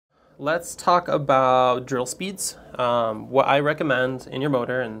Let's talk about drill speeds. What I recommend in your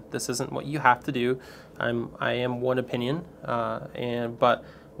motor, and this isn't what you have to do. I am one opinion, but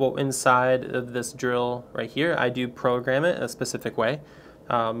inside of this drill right here, I do program it a specific way.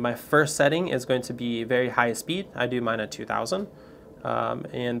 My first setting is going to be very high speed. I do mine at 2,000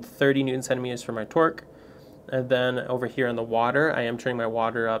 and 30 Newton centimeters for my torque. And then over here in the water, I am turning my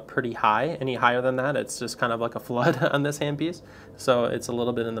water up pretty high. Any higher than that, it's just kind of like a flood on this handpiece. So it's a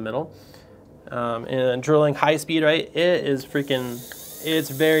little bit in the middle. And drilling high speed, right? It's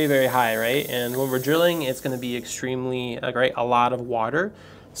very, very high, right? And when we're drilling, it's going to be extremely, right, a lot of water.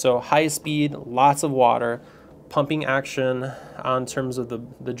 So high speed, lots of water, pumping action on terms of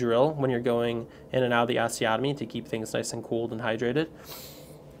the drill when you're going in and out of the osteotomy to keep things nice and cooled and hydrated.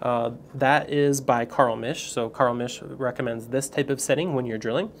 That is by Carl Misch. So Carl Misch recommends this type of setting when you're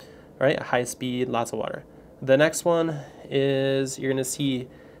drilling, right? High speed, lots of water. The next one is you're going to see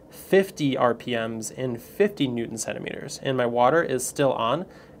 50 RPMs and 50 Newton centimeters, and my water is still on.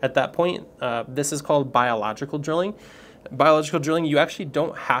 At that point, this is called biological drilling. Biological drilling, you actually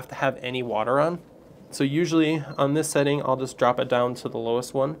don't have to have any water on. So usually on this setting, I'll just drop it down to the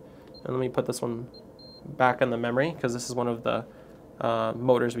lowest one. And let me put this one back in the memory because this is one of the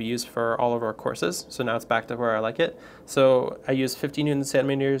motors we use for all of our courses. So now it's back to where I like it. So I use 50 Newton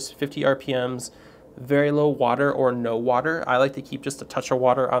centimeters, 50 RPMs, very low water or no water. I like to keep just a touch of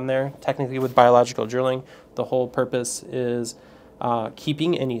water on there. Technically with biological drilling, the whole purpose is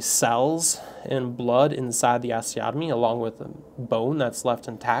keeping any cells and blood inside the osteotomy along with the bone that's left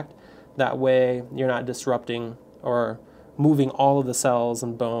intact. That way you're not disrupting or moving all of the cells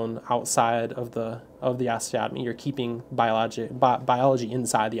and bone outside of the osteotomy. You're keeping biology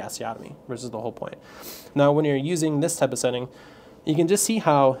inside the osteotomy, which is the whole point. Now, when you're using this type of setting, you can just see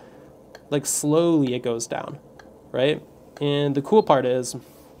how, like, slowly it goes down, right? And the cool part is,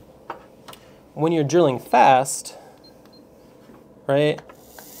 when you're drilling fast, right?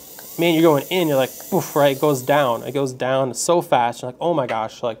 Man, you're going in, you're like, poof, right? It goes down so fast. You're like, oh my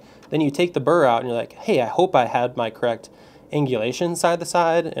gosh, like. Then you take the burr out and you're like, hey, I hope I had my correct angulation side to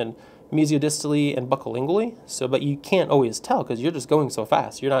side and mesiodistally and buccolingually. So, but you can't always tell because you're just going so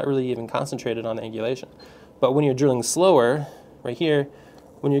fast. You're not really even concentrated on the angulation. But when you're drilling slower, right here,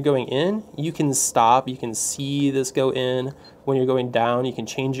 when you're going in, you can stop. You can see this go in. When you're going down, you can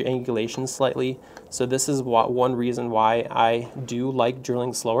change your angulation slightly. So this is one reason why I do like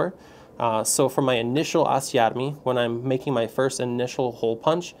drilling slower. So for my initial osteotomy, when I'm making my first initial hole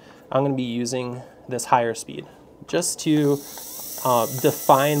punch, I'm going to be using this higher speed just to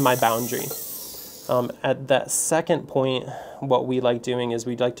define my boundary. At that second point, what we like doing is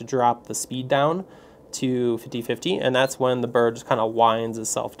we'd like to drop the speed down to 50-50, and that's when the burr just kind of winds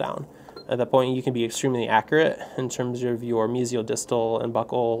itself down. At that point, you can be extremely accurate in terms of your mesiodistal and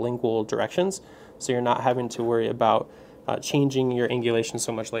buccolingual directions, so you're not having to worry about changing your angulation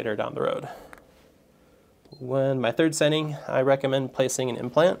so much later down the road. When my third setting, I recommend placing an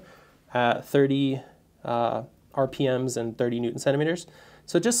implant at 30 RPMs and 30 Newton centimeters.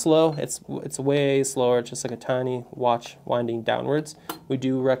 So just slow, it's way slower, it's just like a tiny watch winding downwards. We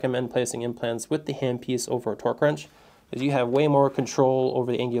do recommend placing implants with the handpiece over a torque wrench, because you have way more control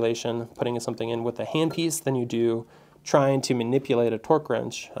over the angulation putting something in with a handpiece than you do trying to manipulate a torque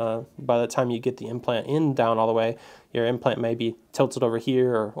wrench. By the time you get the implant in down all the way, your implant may be tilted over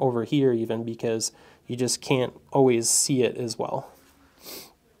here or over here even, because you just can't always see it as well.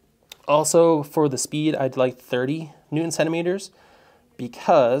 Also, for the speed, I'd like 30 Newton centimeters,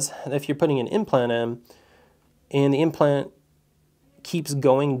 because if you're putting an implant in and the implant keeps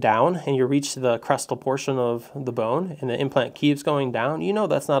going down and you reach the crestal portion of the bone and the implant keeps going down, you know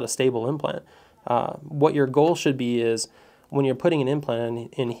that's not a stable implant. What your goal should be is, when you're putting an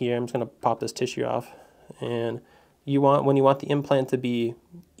implant in here, I'm just going to pop this tissue off, and when you want the implant to be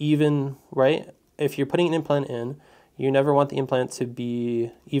even, right? If you're putting an implant in, you never want the implant to be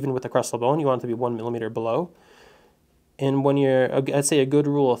even with the crestal bone. You want it to be 1 millimeter below. And when I'd say a good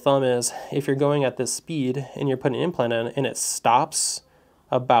rule of thumb is, if you're going at this speed and you're putting an implant in and it stops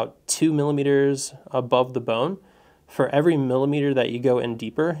about 2 millimeters above the bone, for every millimeter that you go in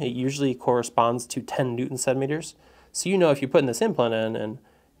deeper, it usually corresponds to 10 Newton centimeters. So you know if you're putting this implant in and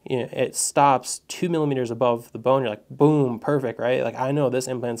it stops 2 millimeters above the bone, you're like, boom, perfect, right? Like, I know this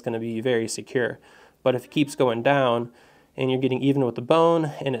implant's going to be very secure. But if it keeps going down and you're getting even with the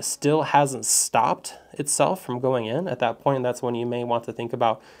bone and it still hasn't stopped itself from going in, at that point, that's when you may want to think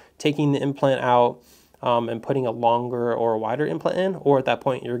about taking the implant out and putting a longer or a wider implant in, or at that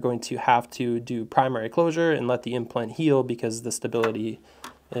point you're going to have to do primary closure and let the implant heal because the stability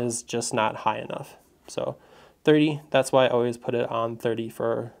is just not high enough. So 30, that's why I always put it on 30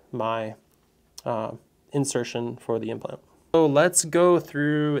 for my insertion for the implant. So let's go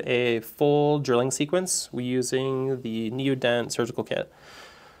through a full drilling sequence using the Neodent surgical kit.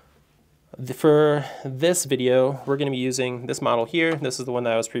 For this video, we're going to be using this model here. This is the one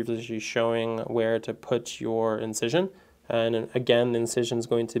that I was previously showing where to put your incision. And again, the incision is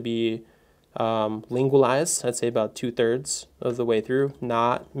going to be lingualized, I'd say about 2/3 of the way through,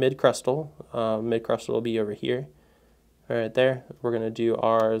 not mid-crustal. Mid-crustal will be over here, right there. We're going to do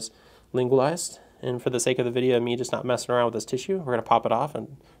ours lingualized. And for the sake of the video, me just not messing around with this tissue, we're going to pop it off,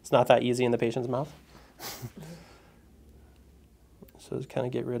 and it's not that easy in the patient's mouth. So just kind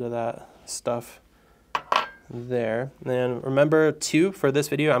of get rid of that stuff there. And then remember too, for this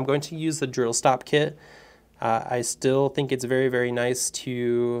video, I'm going to use the drill stop kit. I still think it's very, very nice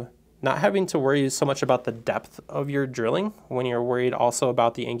to not having to worry so much about the depth of your drilling when you're worried also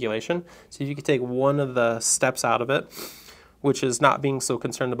about the angulation. So if you could take one of the steps out of it, which is not being so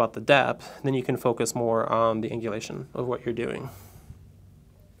concerned about the depth, then you can focus more on the angulation of what you're doing.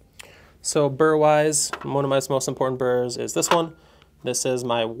 So burr-wise, one of my most important burrs is this one. This is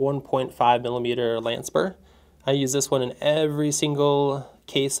my 1.5 millimeter lance burr. I use this one in every single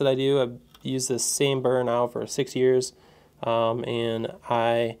case that I do. I've used this same burr now for 6 years, and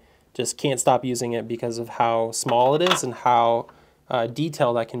I just can't stop using it because of how small it is and how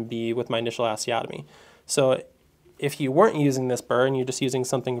detailed I can be with my initial osteotomy. So if you weren't using this burr and you're just using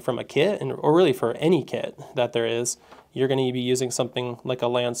something from a kit, or really for any kit that there is, you're going to be using something like a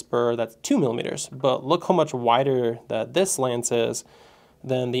lance burr that's 2 millimeters. But look how much wider that this lance is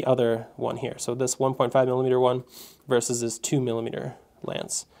than the other one here. So this 1.5 millimeter one versus this 2 millimeter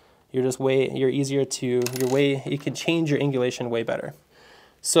lance. You can change your angulation way better.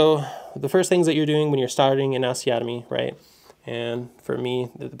 So the first things that you're doing when you're starting an osteotomy, right? And for me,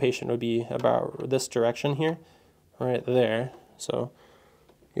 the patient would be about this direction here. Right there. So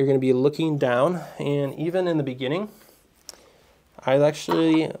you're going to be looking down, and even in the beginning, I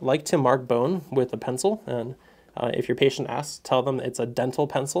actually like to mark bone with a pencil. And if your patient asks, tell them it's a dental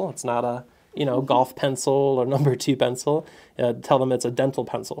pencil. It's not a golf pencil or number 2 pencil. Tell them it's a dental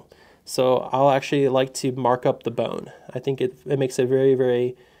pencil. So I'll actually like to mark up the bone. I think it makes it very,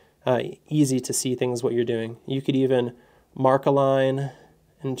 very easy to see things what you're doing. You could even mark a line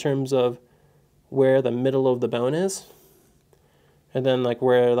in terms of where the middle of the bone is, and then like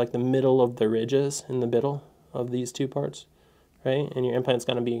where like the middle of the ridge is in the middle of these two parts, right? And your implant's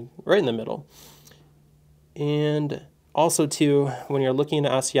going to be right in the middle. And also too, when you're looking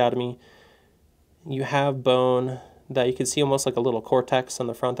at osteotomy, you have bone that you can see almost like a little cortex on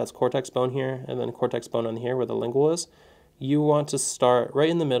the front. That's cortex bone here, and then cortex bone on here where the lingual is. You want to start right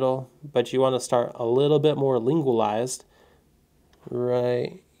in the middle, but you want to start a little bit more lingualized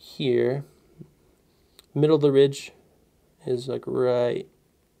right here. Middle of the ridge is like right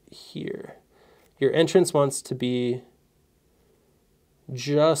here. Your entrance wants to be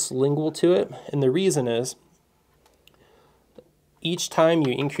just lingual to it, and the reason is each time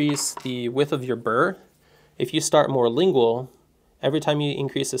you increase the width of your burr, if you start more lingual, every time you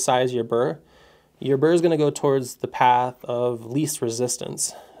increase the size of your burr is going to go towards the path of least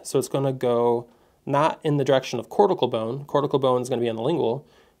resistance. So it's going to go not in the direction of cortical bone. Cortical bone is going to be on the lingual.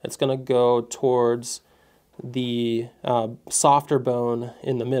 It's going to go towards the softer bone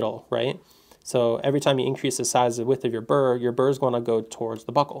in the middle, right? So every time you increase the size and width of your burr is going to go towards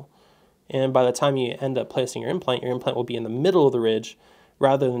the buccal. And by the time you end up placing your implant will be in the middle of the ridge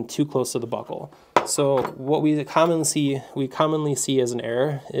rather than too close to the buccal. So what we commonly see as an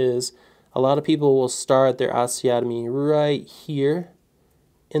error is a lot of people will start their osteotomy right here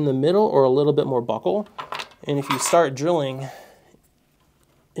in the middle or a little bit more buccal. And if you start drilling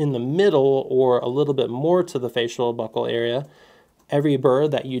in the middle or a little bit more to the facial buccal area, every burr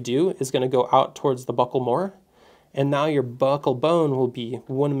that you do is going to go out towards the buccal more, and now your buccal bone will be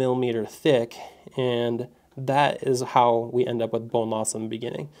 1 millimeter thick, and that is how we end up with bone loss in the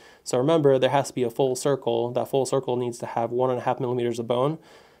beginning. So remember, there has to be a full circle. That full circle needs to have 1.5 millimeters of bone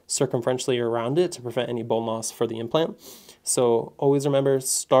circumferentially around it to prevent any bone loss for the implant. So always remember,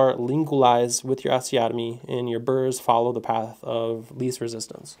 start lingualized with your osteotomy, and your burrs follow the path of least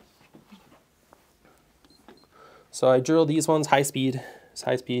resistance. So I drill these ones high speed. It's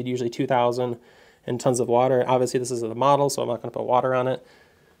high speed, usually 2,000 and tons of water. Obviously this is a model, so I'm not going to put water on it.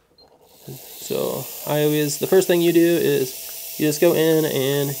 So the first thing you do is you just go in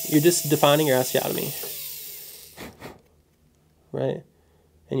and you're just defining your osteotomy, right?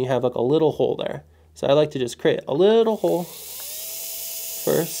 And you have like a little hole there. So I like to just create a little hole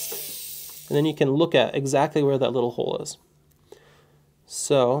first, and then you can look at exactly where that little hole is.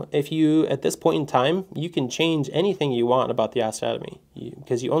 So if you, at this point in time, you can change anything you want about the osteotomy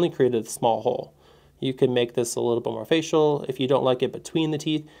because you only created a small hole. You can make this a little bit more facial. If you don't like it between the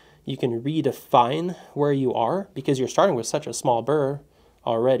teeth, you can redefine where you are because you're starting with such a small burr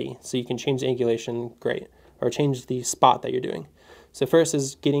already. So you can change the angulation, great, or change the spot that you're doing. So first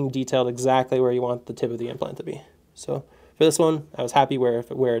is getting detailed exactly where you want the tip of the implant to be. So for this one, I was happy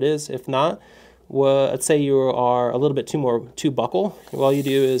where it is. If not, well, let's say you are a little bit too buccal. All you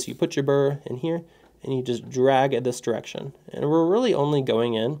do is you put your burr in here and you just drag it this direction. And we're really only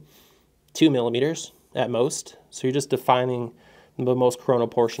going in 2 millimeters at most. So you're just defining the most coronal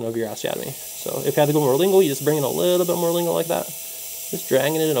portion of your osteotomy. So if you have to go more lingual, you just bring in a little bit more lingual like that. Just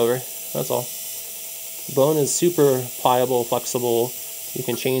dragging it over, that's all. Bone is super pliable, flexible. You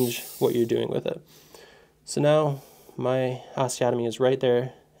can change what you're doing with it. So now my osteotomy is right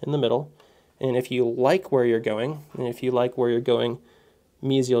there in the middle. And if you like where you're going, and if you like where you're going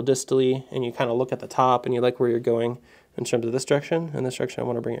mesial distally, and you kind of look at the top and you like where you're going in terms of this direction, and this direction, I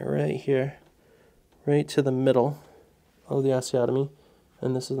want to bring it right here, right to the middle of the osteotomy,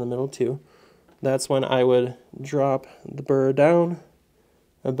 and this is the middle too. That's when I would drop the burr down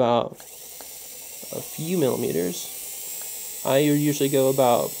about a few millimeters. I usually go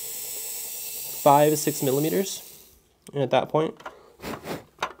about 5 to 6 millimeters, and at that point,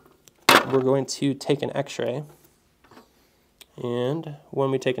 we're going to take an x-ray, and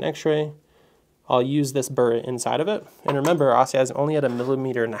when we take an x-ray, I'll use this burr inside of it. And remember, our osteotomy is only at 1.5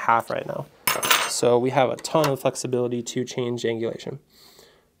 millimeters right now, so we have a ton of flexibility to change angulation.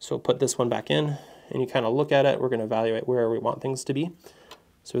 So we'll put this one back in, and you kind of look at it. We're going to evaluate where we want things to be.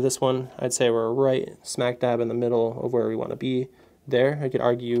 So this one, I'd say we're right smack dab in the middle of where we want to be there. I could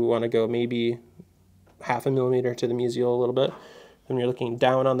argue you want to go maybe 0.5 millimeter to the mesial a little bit. When you're looking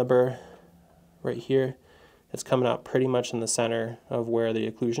down on the burr, right here, it's coming out pretty much in the center of where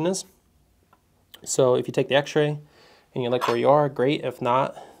the occlusion is. So if you take the x-ray and you like where you are, great. If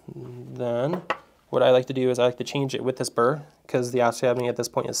not, then what I like to do is I like to change it with this burr because the osteotomy at this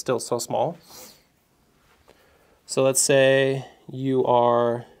point is still so small. So let's say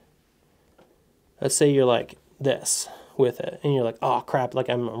you're like this with it, and you're like, oh crap, like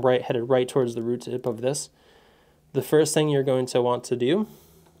I'm headed right towards the root tip of this. The first thing you're going to want to do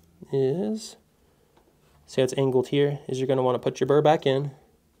is, see how it's angled here, is you're going to want to put your burr back in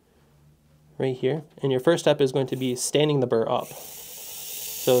right here, and your first step is going to be standing the burr up.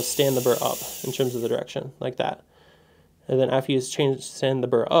 So stand the burr up in terms of the direction, like that. And then after you stand the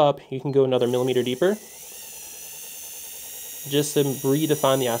burr up, you can go another millimeter deeper, just to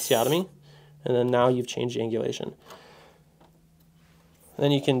redefine the osteotomy, and then now you've changed the angulation.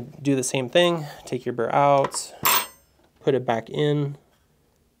 Then you can do the same thing, take your burr out, put it back in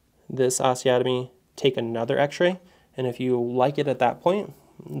this osteotomy, take another x-ray, and if you like it at that point,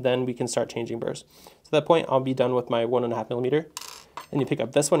 then we can start changing burrs. So at that point, I'll be done with my 1.5 millimeter, and you pick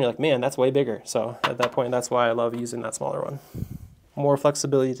up this one, you're like, man, that's way bigger. So at that point, that's why I love using that smaller one. More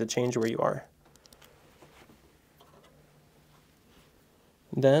flexibility to change where you are.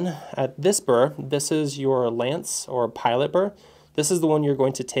 Then at this burr, this is your lance or pilot burr. This is the one you're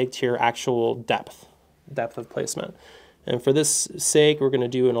going to take to your actual depth of placement. And for this sake, we're going to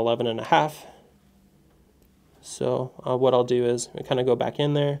do an 11.5. So what I'll do is I kind of go back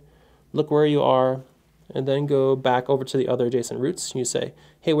in there, look where you are, and then go back over to the other adjacent roots. You say,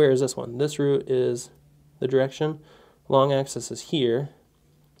 hey, where is this one? This root is the direction. Long axis is here,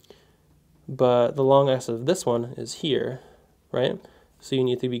 but the long axis of this one is here, right? So you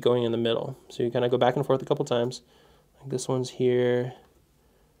need to be going in the middle. So you kind of go back and forth a couple times. Like this one's here,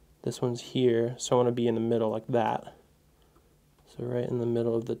 this one's here. So I want to be in the middle like that. So right in the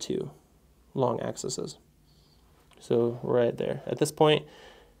middle of the two long axes. So right there. At this point,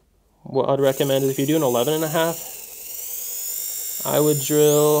 what I'd recommend is if you do an 11.5, I would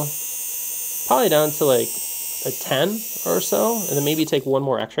drill probably down to like a 10 or so, and then maybe take one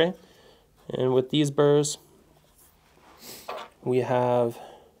more x-ray. And with these burrs, we have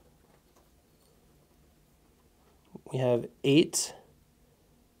 8,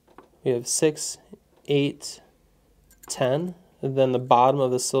 we have 6, 8, 10, and then the bottom of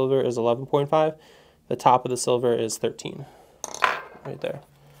the silver is 11.5, the top of the silver is 13, right there.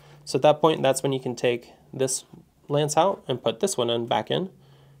 So at that point, that's when you can take this lance out and put this one in back in,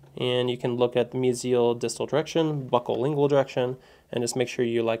 and you can look at the mesial distal direction, buccal lingual direction, and just make sure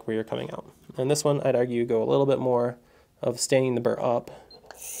you like where you're coming out. And this one, I'd argue, go a little bit more of standing the burr up.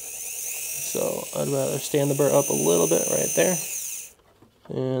 So I'd rather stand the burr up a little bit right there.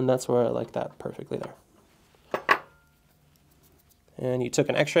 And that's where I like that perfectly there. And you took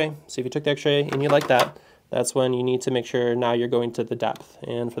an x-ray. So if you took the x-ray and you like that, that's when you need to make sure now you're going to the depth.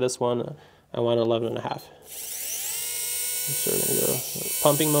 And for this one, I want 11.5. So we're going to go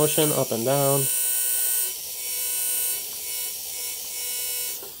pumping motion up and down.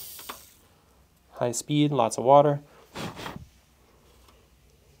 High speed, lots of water.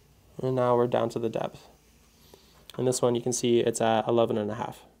 And now we're down to the depth. And this one you can see it's at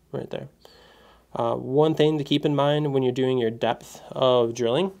 11.5 right there. One thing to keep in mind when you're doing your depth of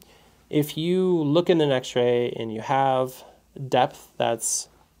drilling, if you look in an x-ray and you have depth that's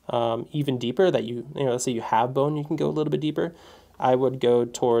even deeper, that you know, let's say you have bone, you can go a little bit deeper, I would go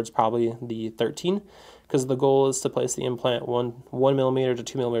towards probably the 13, because the goal is to place the implant 1 millimeter to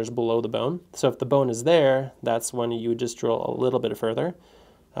 2 millimeters below the bone. So if the bone is there, that's when you would just drill a little bit further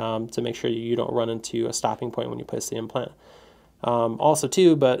to make sure you don't run into a stopping point when you place the implant. Also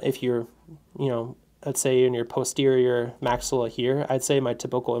too, but if you're, you know, let's say in your posterior maxilla here, I'd say my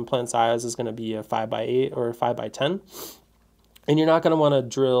typical implant size is going to be a 5x8 or a 5x10. And you're not going to want to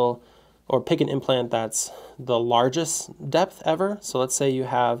drill or pick an implant that's the largest depth ever. So let's say you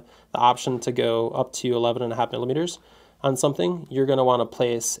have the option to go up to 11.5 millimeters on something. You're going to want to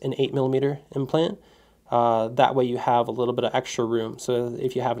place an 8 millimeter implant. That way you have a little bit of extra room. So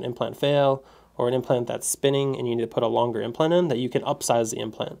if you have an implant fail or an implant that's spinning and you need to put a longer implant in, that you can upsize the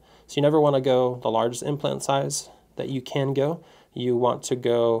implant. So you never want to go the largest implant size that you can go. You want to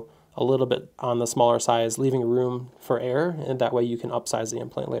go a little bit on the smaller size, leaving room for error, and that way you can upsize the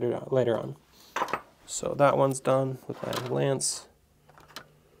implant later on. So that one's done with my lance.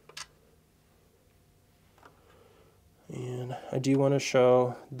 And I do want to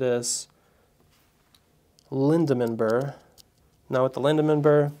show this Lindemann burr. Now with the Lindemann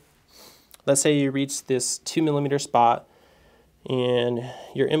burr, let's say you reach this 2 millimeter spot and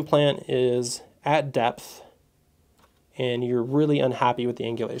your implant is at depth and you're really unhappy with the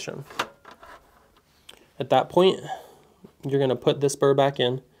angulation. At that point, you're going to put this burr back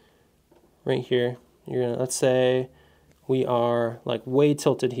in right here. You're going to, let's say we are like way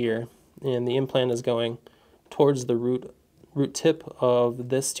tilted here and the implant is going towards the root tip of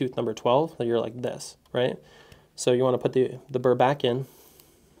this tooth number 12. So you're like this, right? So you want to put the burr back in.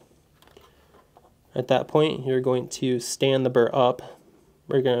 At that point, you're going to stand the burr up.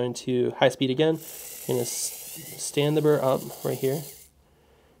 We're going to high speed again. You're going to stand the burr up right here.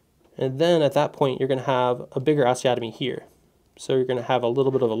 And then at that point, you're going to have a bigger osteotomy here. So you're going to have a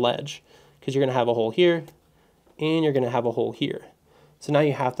little bit of a ledge because you're going to have a hole here and you're going to have a hole here. So now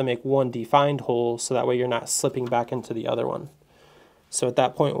you have to make one defined hole so that way you're not slipping back into the other one. So at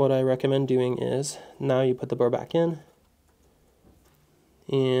that point, what I recommend doing is now you put the burr back in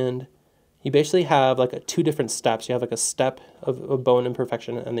and you basically have like two different steps. You have like a step of bone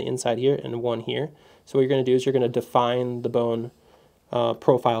imperfection on the inside here and one here. So what you're going to do is you're going to define the bone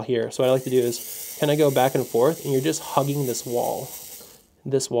profile here. So what I like to do is kind of go back and forth and you're just hugging this wall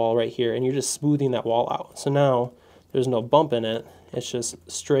right here, and you're just smoothing that wall out. So now there's no bump in it. It's just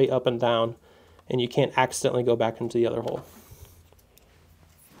straight up and down, and you can't accidentally go back into the other hole.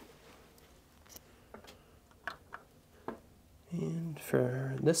 And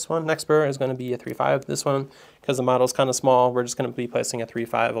for this one, next burr is going to be a 3.5. This one, because the model is kind of small, we're just going to be placing a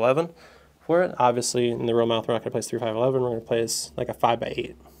 3.5/11 for it. Obviously, in the real mouth, we're not going to place 3.5/11. We're going to place like a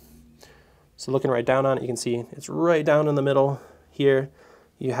 5x8. So looking right down on it, you can see it's right down in the middle here.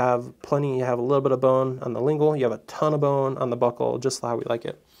 You have plenty, you have a little bit of bone on the lingual, you have a ton of bone on the buccal, just how we like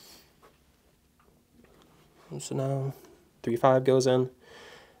it. And so now 3.5 goes in.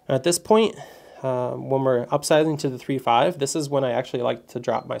 And at this point, when we're upsizing to the 3.5, this is when I actually like to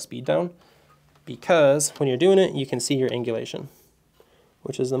drop my speed down, because when you're doing it, you can see your angulation,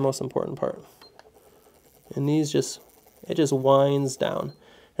 which is the most important part. And these it just winds down.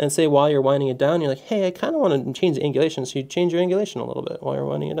 And say while you're winding it down, you're like, hey, I kind of want to change the angulation, so you change your angulation a little bit while you're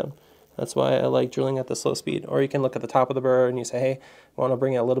winding it down. That's why I like drilling at the slow speed. Or you can look at the top of the burr and you say, hey, I want to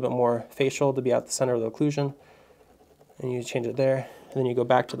bring it a little bit more facial to be at the center of the occlusion. And you change it there. And then you go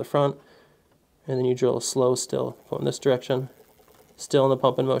back to the front. And then you drill slow still, going this direction, still in the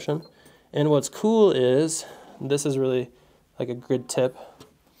pumping motion. And what's cool is, this is really like a good tip.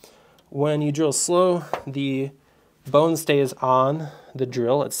 When you drill slow, the bone stays on the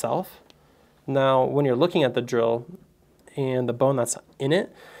drill itself. Now, when you're looking at the drill and the bone that's in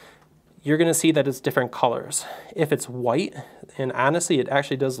it, you're going to see that it's different colors. If it's white, and honestly, it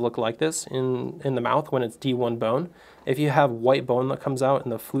actually does look like this in the mouth when it's D1 bone. If you have white bone that comes out in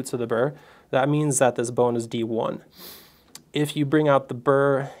the flutes of the burr, that means that this bone is D1. If you bring out the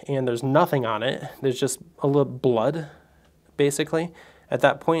burr and there's nothing on it, there's just a little blood, basically, at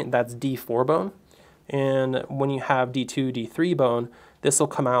that point, that's D4 bone. And when you have D2, D3 bone, this will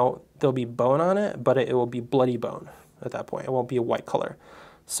come out, there'll be bone on it, but it will be bloody bone at that point. It won't be a white color.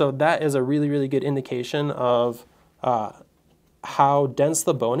 So that is a really, really good indication of how dense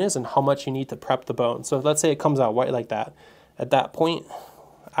the bone is and how much you need to prep the bone. So let's say it comes out white like that. At that point,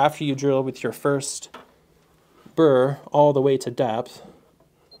 after you drill with your first burr all the way to depth,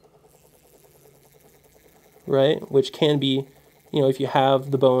 right, which can be, you know, if you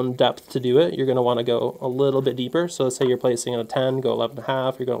have the bone depth to do it, you're going to want to go a little bit deeper. So let's say you're placing a 10, go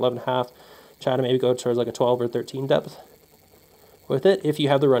 11.5, you're going 11.5, try to maybe go towards like a 12 or 13 depth with it if you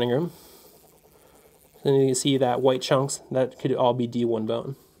have the running room. Then you can see that white chunks, that could all be D1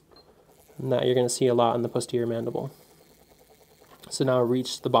 bone. And that you're going to see a lot in the posterior mandible. So now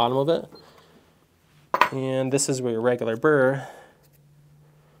reach the bottom of it. And this is where your regular burr.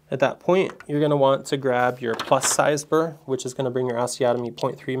 At that point, you're going to want to grab your plus size burr, which is going to bring your osteotomy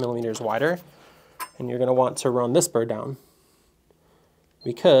 0.3 millimeters wider. And you're going to want to run this burr down,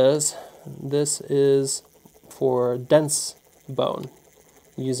 because this is for dense bone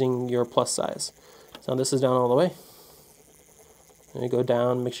using your plus size. So this is down all the way. And you go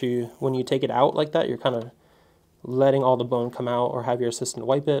down, make sure you, when you take it out like that, you're kind of letting all the bone come out, or have your assistant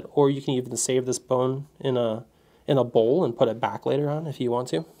wipe it, or you can even save this bone in a bowl and put it back later on if you want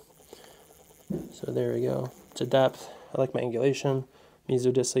to. So there we go. To depth, I like my angulation,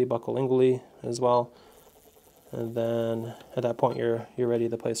 mesodistally, buccal lingually as well. And then at that point you're ready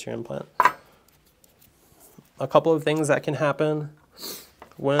to place your implant. A couple of things that can happen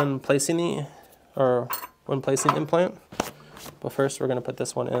when placing the implant. But first we're going to put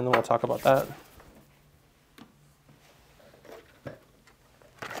this one in and we'll talk about that.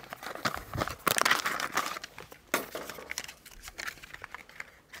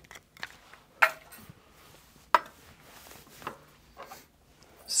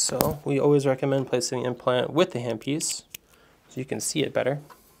 So we always recommend placing the implant with the handpiece so you can see it better.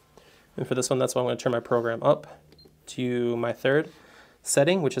 And for this one, that's why I'm going to turn my program up to my third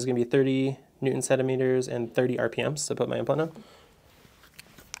setting, which is going to be 30 Newton centimeters and 30 RPMs to put my implant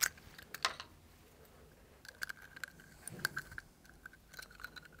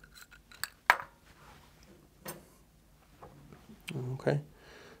in. Okay.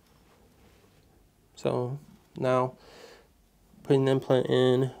 So now putting the implant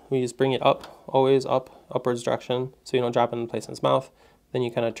in, we just bring it up, always up, upwards direction, so you don't drop it in place in its mouth. Then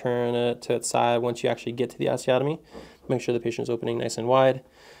you kind of turn it to its side once you actually get to the osteotomy. Make sure the patient's opening nice and wide.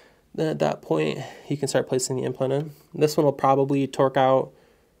 Then at that point, you can start placing the implant in. This one will probably torque out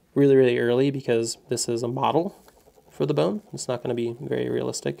really, really early because this is a model for the bone. It's not going to be very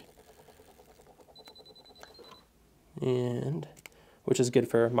realistic. And which is good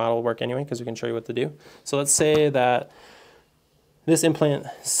for model work anyway, because we can show you what to do. So let's say that this implant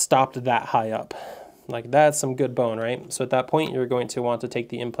stopped that high up. Like, that's some good bone, right? So at that point, you're going to want to take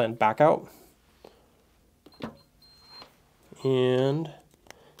the implant back out. And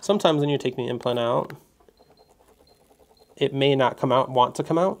sometimes when you're taking the implant out, it may not come out, want to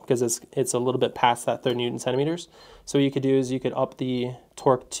come out, because it's a little bit past that 30 Newton centimeters. So what you could do is you could up the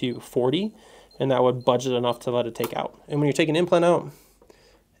torque to 40, and that would budget enough to let it take out. And when you're taking an implant out,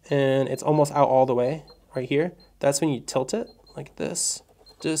 and it's almost out all the way, right here, that's when you tilt it like this,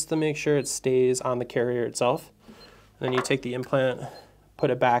 just to make sure it stays on the carrier itself. And then you take the implant, put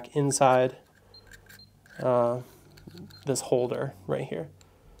it back inside this holder right here.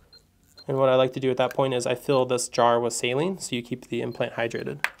 And what I like to do at that point is I fill this jar with saline, so you keep the implant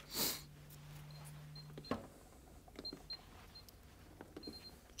hydrated.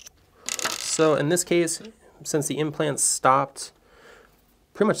 So in this case, since the implant stopped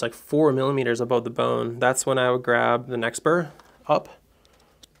pretty much like 4 millimeters above the bone, that's when I would grab the next burr up,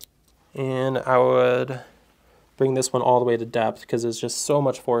 and I would bring this one all the way to depth, because there's just so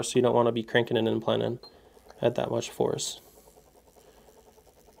much force, so you don't want to be cranking an implant in at that much force.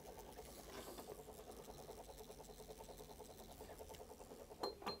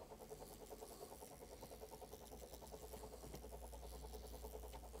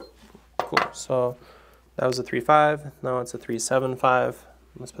 Cool, so that was a 3.5, now it's a 3.75.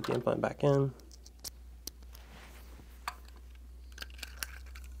 Let's put the implant back in.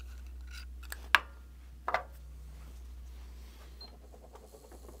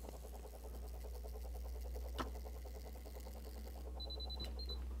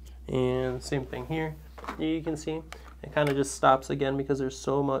 And same thing here. You can see it kind of just stops again because there's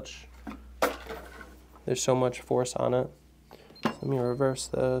so much force on it. So let me reverse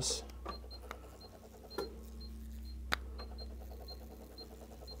this.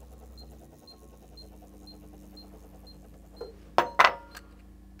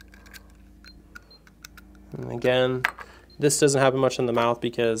 And again, This doesn't happen much in the mouth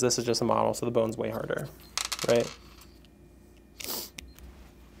because this is just a model, so the bone's way harder, right?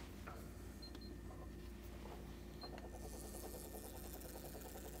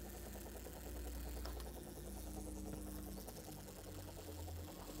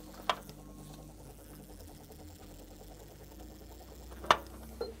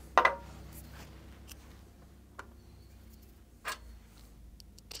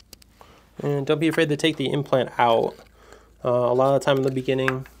 And don't be afraid to take the implant out. A lot of the time in the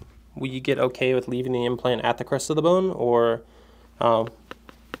beginning, we get okay with leaving the implant at the crest of the bone or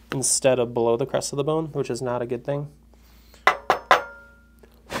instead of below the crest of the bone, which is not a good thing.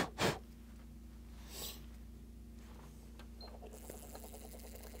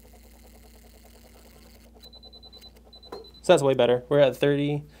 So that's way better. We're at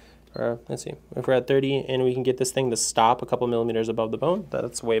 30, or let's see, if we're at 30 and we can get this thing to stop a couple millimeters above the bone,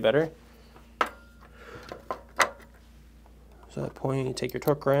 that's way better. So at that point, you take your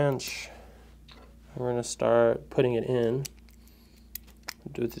torque wrench, and we're going to start putting it in.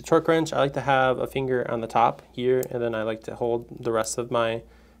 With the torque wrench, I like to have a finger on the top here, and then I like to hold the rest of my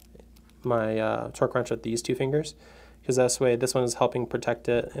torque wrench with these two fingers, because this way, this one is helping protect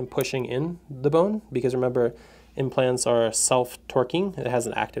it and pushing in the bone, because remember, implants are self-torquing. It has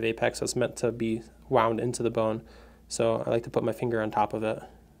an active apex, so it's meant to be wound into the bone. So I like to put my finger on top of it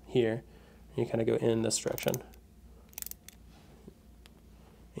here, and you kind of go in this direction.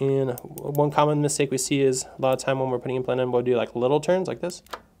 And one common mistake we see is a lot of time when we're putting implant in, we'll do like little turns like this.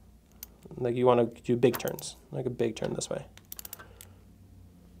 Like you want to do big turns, like a big turn this way.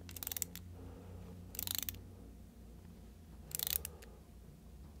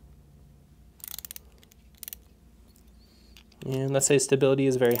 And let's say stability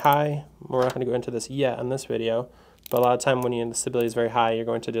is very high. We're not going to go into this yet in this video, but a lot of time when the stability is very high, you're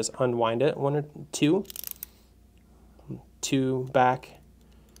going to just unwind it, 1 or 2, 2 back.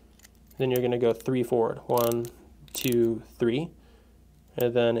 Then you're going to go 3 forward, 1, 2, 3.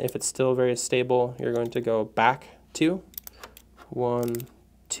 And then if it's still very stable, you're going to go back 2, 1,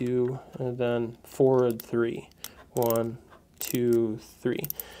 2, and then forward 3, 1, 2, 3. The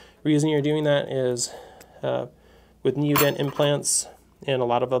reason you're doing that is with Neodent implants and a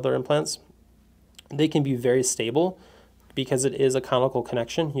lot of other implants, they can be very stable because it is a conical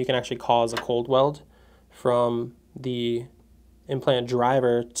connection. You can actually cause a cold weld from the implant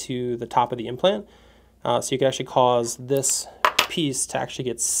driver to the top of the implant. So you can actually cause this piece to actually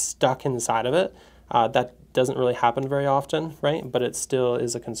get stuck inside of it. That doesn't really happen very often, right? But it still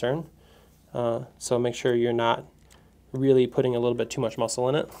is a concern. So make sure you're not really putting a little bit too much muscle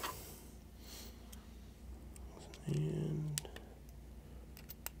in it. And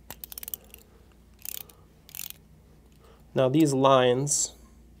now these lines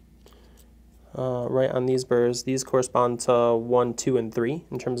right on these burrs, these correspond to 1, 2, and 3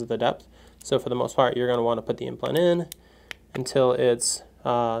 in terms of the depth. So for the most part, you're going to want to put the implant in until it's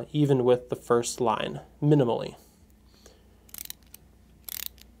even with the first line, minimally.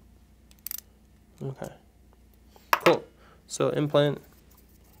 Okay, cool. So implant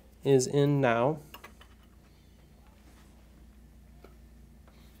is in now.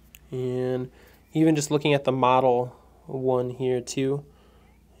 And even just looking at the model one here too,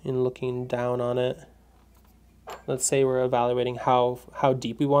 and looking down on it, let's say we're evaluating how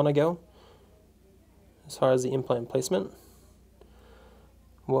deep we want to go as far as the implant placement.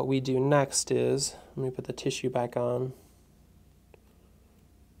 What we do next is, let me put the tissue back on.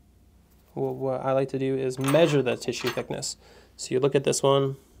 Well, what I like to do is measure the tissue thickness. So you look at this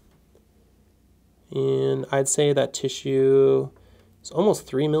one, and I'd say that tissue is almost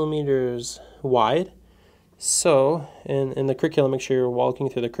 3 millimeters wide. So, in the curriculum, make sure you're walking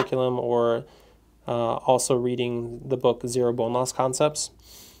through the curriculum or also reading the book Zero Bone Loss Concepts.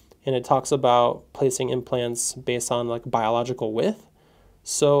 And it talks about placing implants based on like biological width.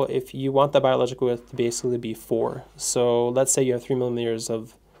 So if you want the biological width to basically be 4. So let's say you have 3 millimeters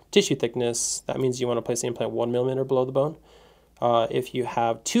of tissue thickness, that means you want to place the implant 1 millimeter below the bone. If you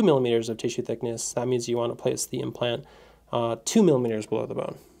have 2 millimeters of tissue thickness, that means you want to place the implant 2 millimeters below the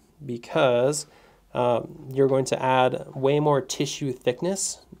bone, because you're going to add way more tissue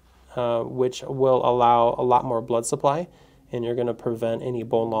thickness, which will allow a lot more blood supply, and you're going to prevent any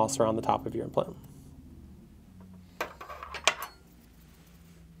bone loss around the top of your implant.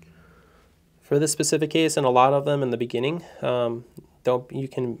 For this specific case, and a lot of them in the beginning, you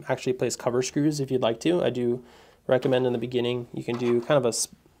can actually place cover screws if you'd like to. I do recommend in the beginning you can do kind of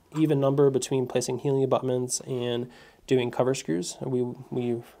a even number between placing healing abutments and doing cover screws.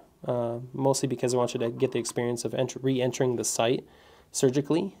 Mostly because I want you to get the experience of re-entering the site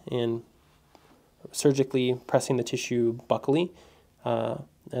surgically and surgically pressing the tissue buccally,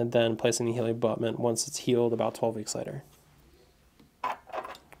 and then placing the healing abutment once it's healed about 12 weeks later.